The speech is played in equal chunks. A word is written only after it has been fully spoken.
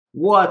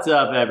What's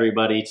up,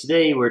 everybody?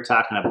 Today we're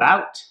talking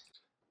about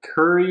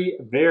Curry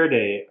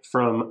Verde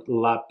from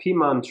La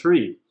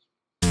Pimenterie.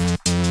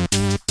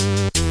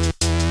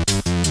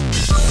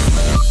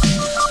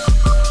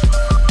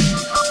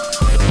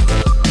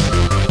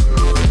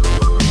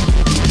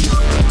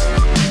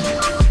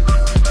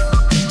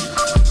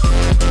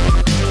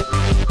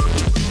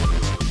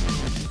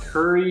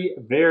 Curry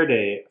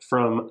Verde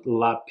from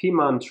La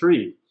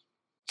Pimenterie.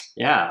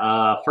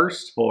 yeah.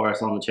 First for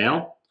us on the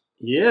channel.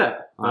 Yeah.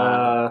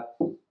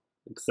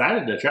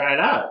 Excited to try it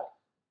out.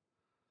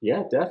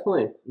 Yeah,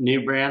 definitely.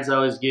 New brand's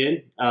always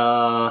good.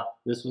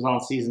 This was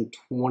on season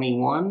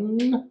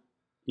 21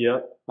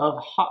 Yep. of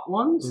Hot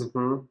Ones.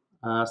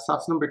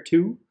 Sauce number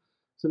 2.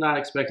 So not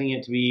expecting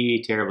it to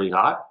be terribly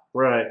hot.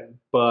 Right.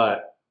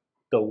 But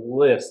the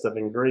list of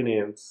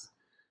ingredients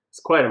is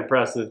quite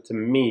impressive to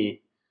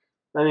me.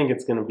 I think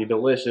it's going to be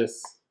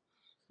delicious.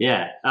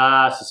 Yeah.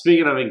 So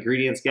speaking of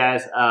ingredients,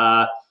 guys,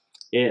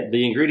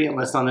 the ingredient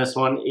list on this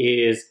one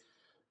is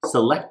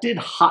selected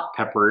hot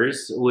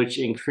peppers, which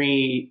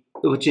includes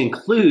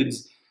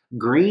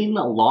green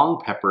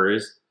long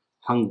peppers,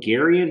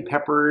 Hungarian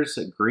peppers,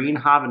 green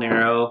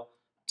habanero,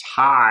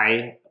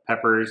 Thai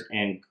peppers,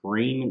 and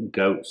green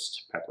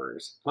ghost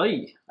peppers.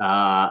 Hey.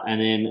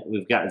 And then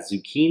we've got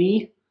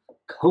zucchini,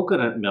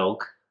 coconut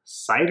milk,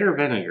 cider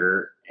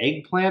vinegar,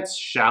 eggplants,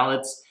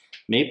 shallots,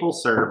 maple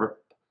syrup,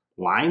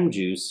 lime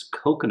juice,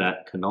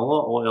 coconut,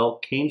 canola oil,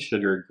 cane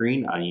sugar,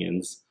 green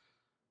onions.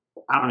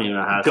 I don't even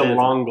know how to say it.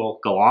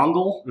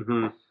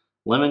 Galangal,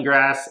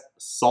 lemongrass,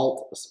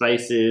 salt,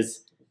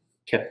 spices,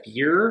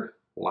 kefir,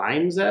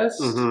 lime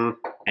zest,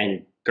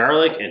 and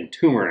garlic and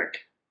turmeric.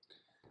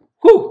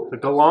 Whew! The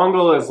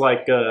galangal is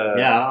like a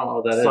I don't know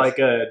what that is. It's like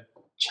a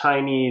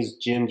Chinese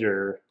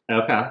ginger.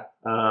 Okay.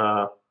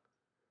 A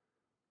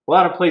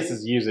lot of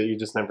places use it. You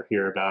just never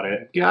hear about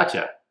it.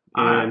 Gotcha.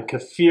 And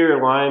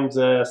kefir, lime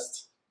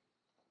zest.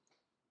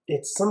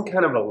 It's some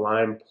kind of a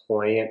lime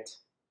plant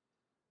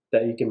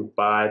that you can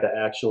buy the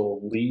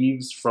actual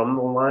leaves from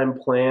the lime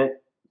plant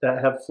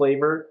that have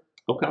flavor.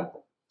 Okay.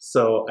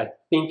 So I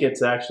think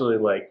it's actually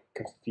like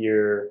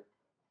kefir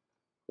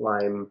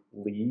lime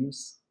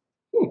leaves.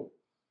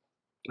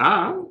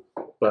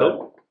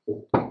 But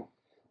Cool.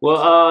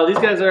 Well, these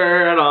guys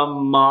are out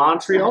of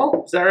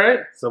Montreal. Is that right?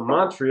 So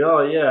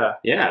Montreal, yeah.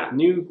 Yeah.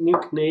 New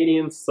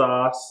Canadian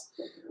sauce.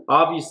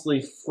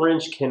 Obviously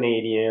French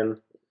Canadian.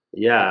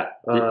 Yeah.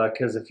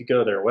 Because if you go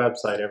to their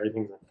website,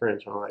 everything's in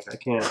French. I'm like, I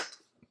can't.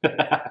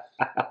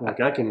 Like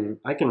I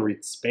can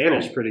read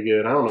Spanish pretty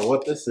good. I don't know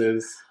what this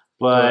is,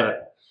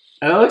 but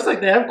and it looks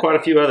like they have quite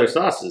a few other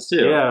sauces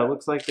too. Yeah, it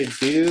looks like they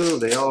do.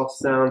 They all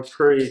sound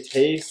pretty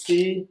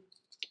tasty.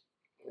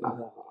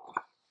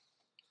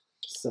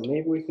 So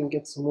maybe we can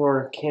get some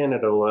more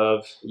Canada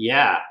love.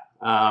 Yeah.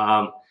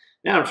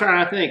 Now I'm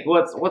trying to think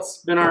what's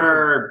been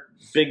our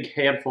big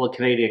handful of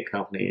Canadian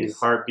companies.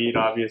 Heartbeat,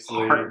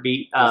 obviously.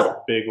 Heartbeat, a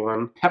big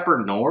one.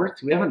 Pepper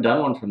North. We haven't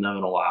done one from them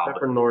in a while.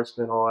 Pepper North's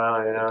been a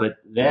while, yeah. But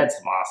they had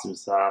some awesome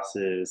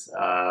sauces.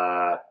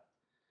 I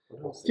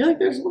feel like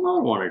there's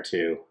another one or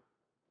two.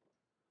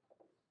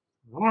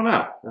 I don't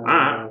know. All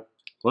right.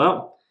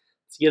 Well,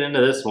 let's get into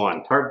this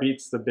one.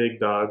 Heartbeat's the big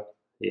dog.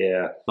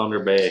 Yeah,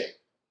 Thunder Bay.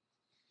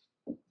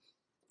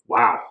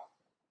 Wow.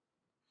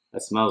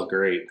 That smells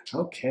great.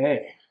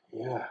 Okay.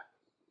 Yeah.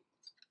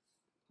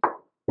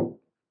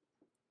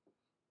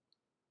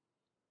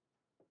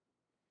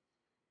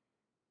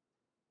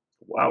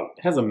 Wow,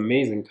 it has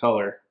amazing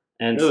color.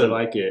 And I really some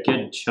like it.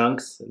 Good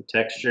chunks and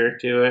texture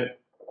to it.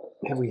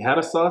 Have we had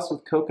a sauce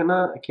with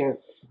coconut? I can't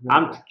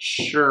remember. I'm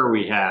sure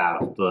we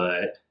have,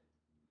 but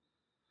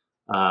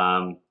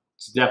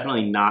it's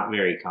definitely not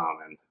very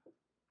common.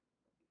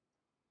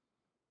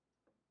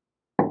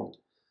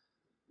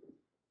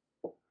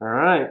 All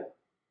right.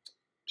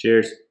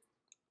 Cheers.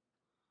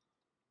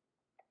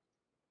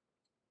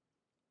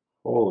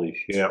 Holy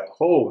shit.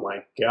 Oh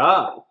my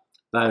God.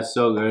 That is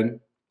so good.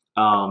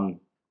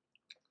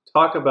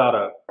 Talk about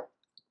a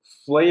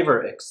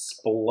flavor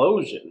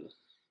explosion.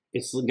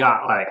 It's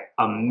got like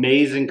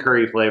amazing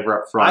curry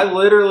flavor up front.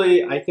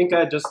 I think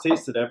I just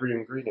tasted every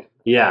ingredient.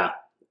 Yeah.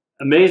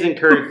 Amazing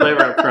curry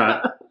flavor up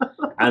front.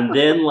 And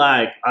then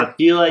like, I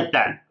feel like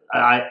that,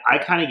 I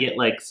kind of get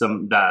like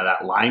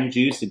that lime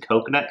juice and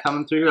coconut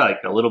coming through, like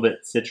a little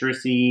bit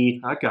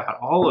citrusy. I got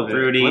all of it.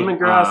 Fruity.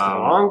 Lemongrass,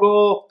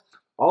 galangal,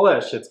 all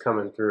that shit's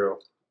coming through.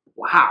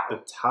 Wow.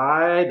 The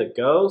Thai, the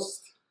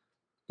ghost.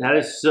 That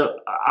is so,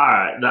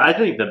 alright. I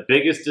think the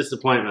biggest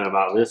disappointment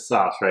about this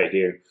sauce right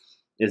here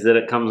is that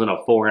it comes in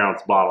a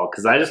 4-ounce bottle,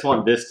 because I just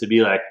want this to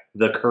be like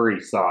the curry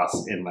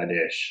sauce in my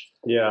dish.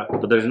 Yeah.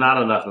 But there's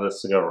not enough of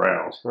this to go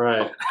around.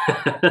 Right.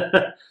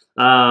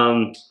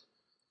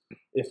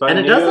 If I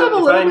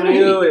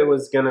knew it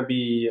was going to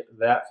be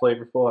that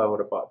flavorful, I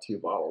would have bought 2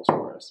 bottles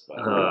for us.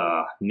 But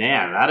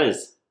man, that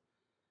is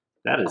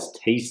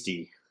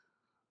tasty.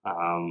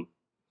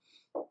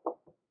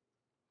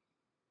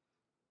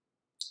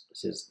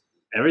 It's just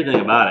everything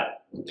about it.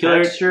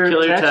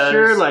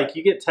 Texture, like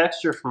you get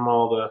texture from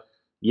all the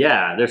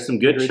there's some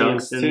good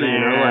chunks in too,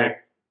 there. you know, like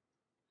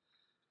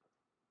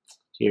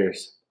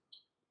Cheers.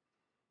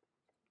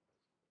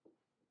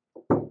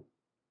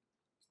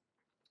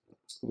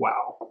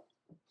 Wow.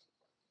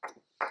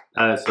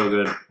 That is so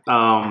good.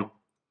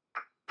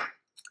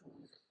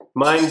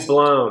 Mind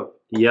blown.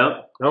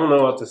 Yep. I don't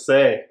know what to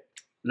say.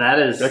 That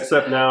is.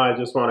 Except now I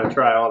just want to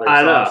try all their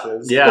I know.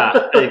 sauces.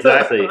 Yeah,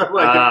 exactly. Like,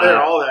 if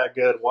they're all that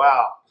good,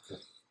 wow.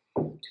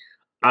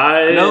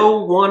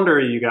 No wonder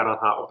you got on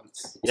Hot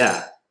Ones.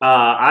 Yeah.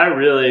 I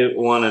really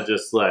want to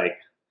just like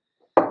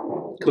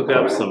cook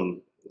up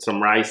some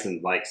rice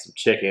and like some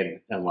chicken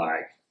and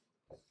like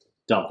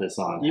dump this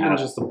on. Even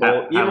just a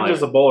bowl.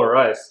 Just a bowl of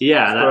rice.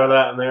 Yeah. Just throw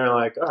that in there.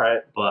 Like, all right.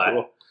 But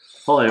cool.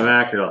 Holy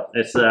mackerel!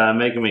 It's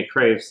making me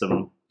crave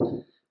some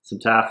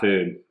Thai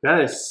food.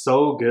 That is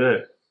so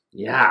good.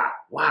 Yeah.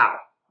 Wow.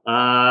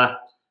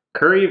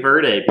 Curry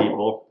Verde,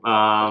 people.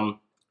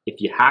 If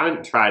you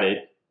haven't tried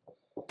it,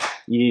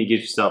 you need to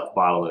get yourself a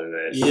bottle of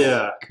this.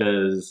 Yeah.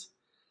 Because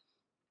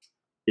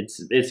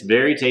it's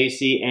very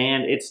tasty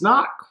and it's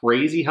not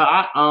crazy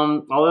hot.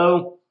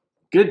 Although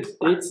good.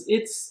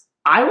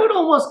 I would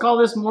almost call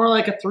this more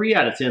like a 3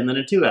 out of 10 than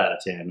a 2 out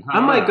of 10.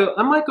 I might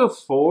go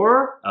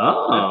 4.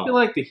 Oh. I feel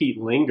like the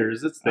heat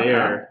lingers. It's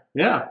there.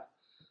 Yeah.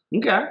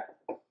 Okay.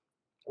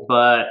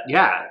 But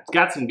yeah, it's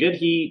got some good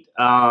heat.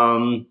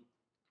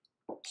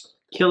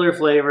 Killer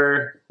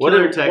flavor.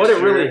 Killer texture. What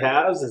it really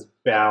has is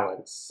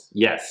balance.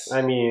 Yes.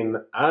 I mean,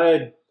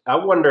 I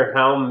wonder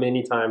how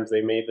many times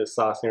they made this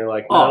sauce and you're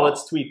like, no,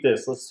 let's tweak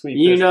this. Let's tweak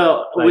this. You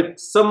know, like, with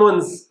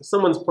someone's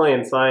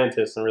playing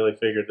scientist and really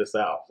figured this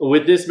out.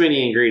 With this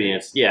many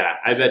ingredients, yeah,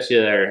 I bet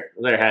you there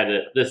had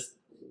this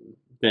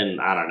been,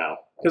 I don't know.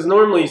 Because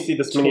normally you see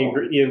this many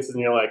ingredients and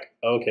you're like,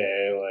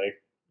 okay,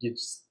 like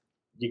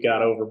you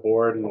got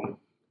overboard and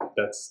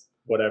that's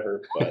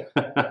whatever. But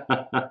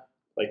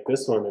like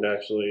this one, it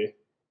actually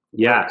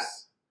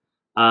works.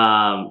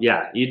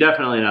 Yeah, you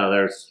definitely know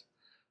there's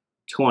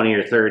 20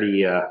 or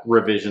 30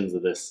 revisions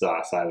of this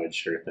sauce, I would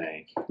sure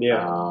think.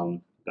 Yeah.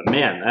 But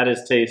man, that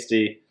is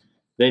tasty.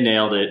 They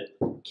nailed it.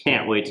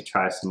 Can't wait to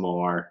try some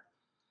more.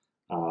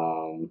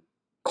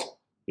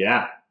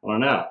 Yeah, I don't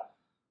know.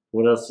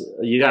 What else?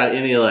 You got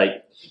any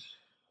like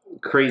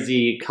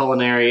crazy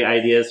culinary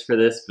ideas for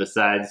this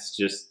besides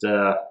just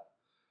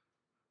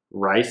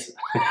rice?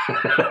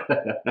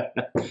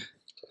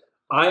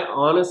 I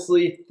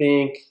honestly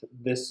think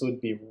this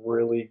would be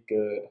really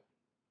good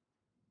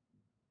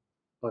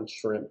on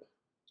shrimp.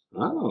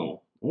 Oh,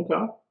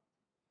 okay.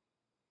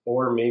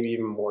 Or maybe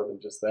even more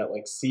than just that.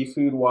 Like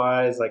seafood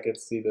wise, I could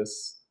see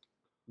this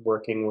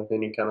working with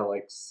any kind of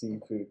like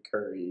seafood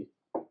curry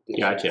dishes.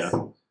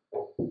 Gotcha.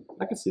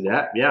 I can see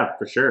that. Yeah,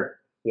 for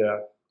sure. Yeah.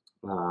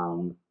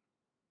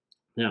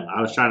 Yeah,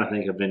 I was trying to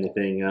think of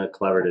anything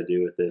clever to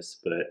do with this,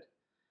 but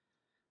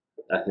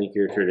I think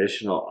your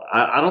traditional.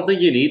 I don't think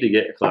you need to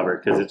get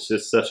clever because it's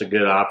just such a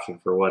good option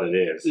for what it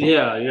is.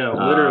 Yeah,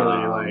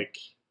 literally like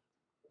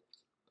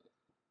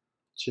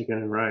chicken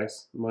and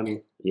rice,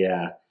 money.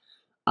 Yeah.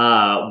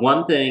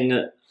 One thing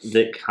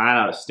that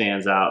kind of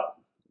stands out,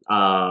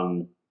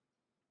 man,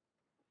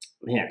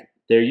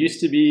 there used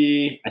to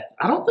be,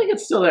 I don't think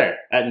it's still there.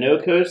 At No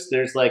Coast,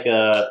 there's like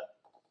a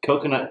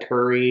coconut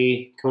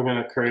curry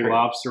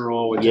lobster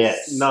roll, which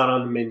is not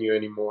on the menu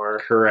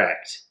anymore.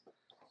 Correct.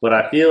 But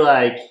I feel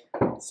like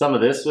some of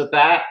this with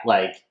that,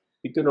 like,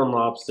 be good on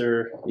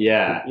lobster.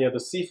 Yeah. Yeah, the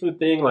seafood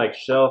thing, like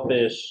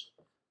shellfish,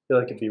 I feel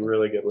like it'd be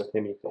really good with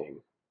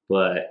anything.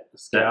 But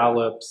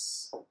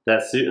scallops.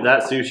 That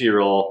sushi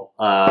roll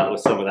with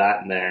some of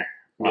that in there.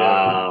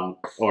 Yeah.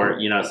 Or,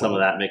 some of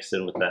that mixed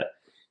in with that.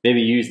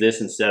 Maybe use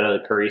this instead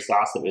of the curry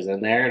sauce that was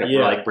in there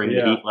to bring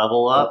the heat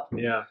level up.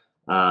 Yeah.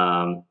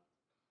 I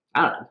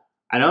don't know.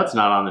 I know it's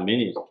not on the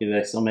menu. Do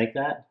they still make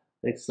that?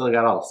 They still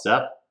got all the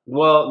stuff?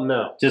 Well,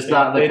 no. Just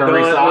not the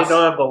curry sauce? They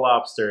don't have the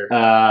lobster.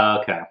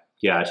 Okay.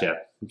 Gotcha.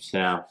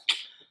 So,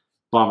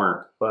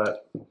 bummer.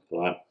 But.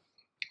 All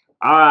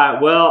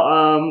right. Well,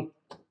 I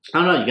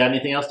don't know. You got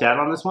anything else to add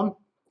on this one?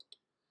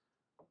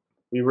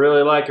 We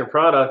really like your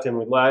product and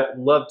we'd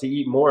love to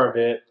eat more of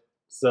it.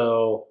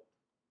 So,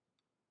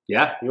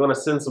 yeah, you want to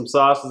send some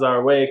sauces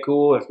our way,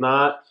 cool. If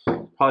not,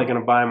 probably going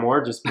to buy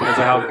more just because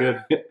of how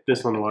good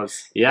this one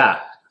was. Yeah.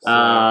 So.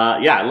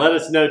 Yeah, let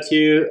us know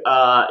too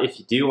if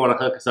you do want to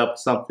hook us up with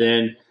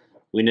something.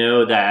 We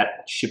know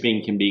that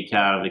shipping can be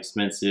kind of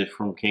expensive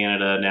from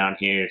Canada down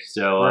here,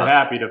 so we're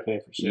happy to pay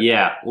for shipping.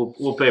 Yeah,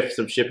 we'll pay for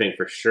some shipping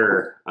for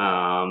sure.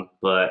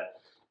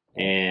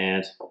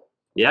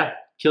 Yeah,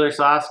 killer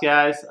sauce,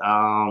 guys.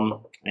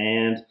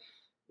 And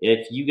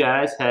if you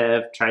guys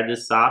have tried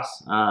this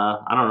sauce,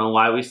 I don't know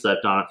why we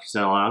slept on it for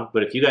so long,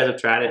 but if you guys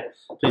have tried it,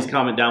 please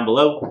comment down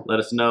below. Let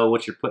us know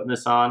what you're putting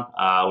this on.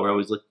 We're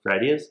always looking for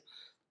ideas.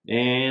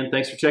 And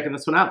thanks for checking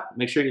this one out.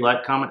 Make sure you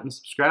like, comment, and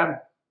subscribe.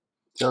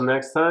 Till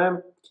next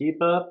time,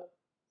 keep up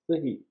the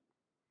heat.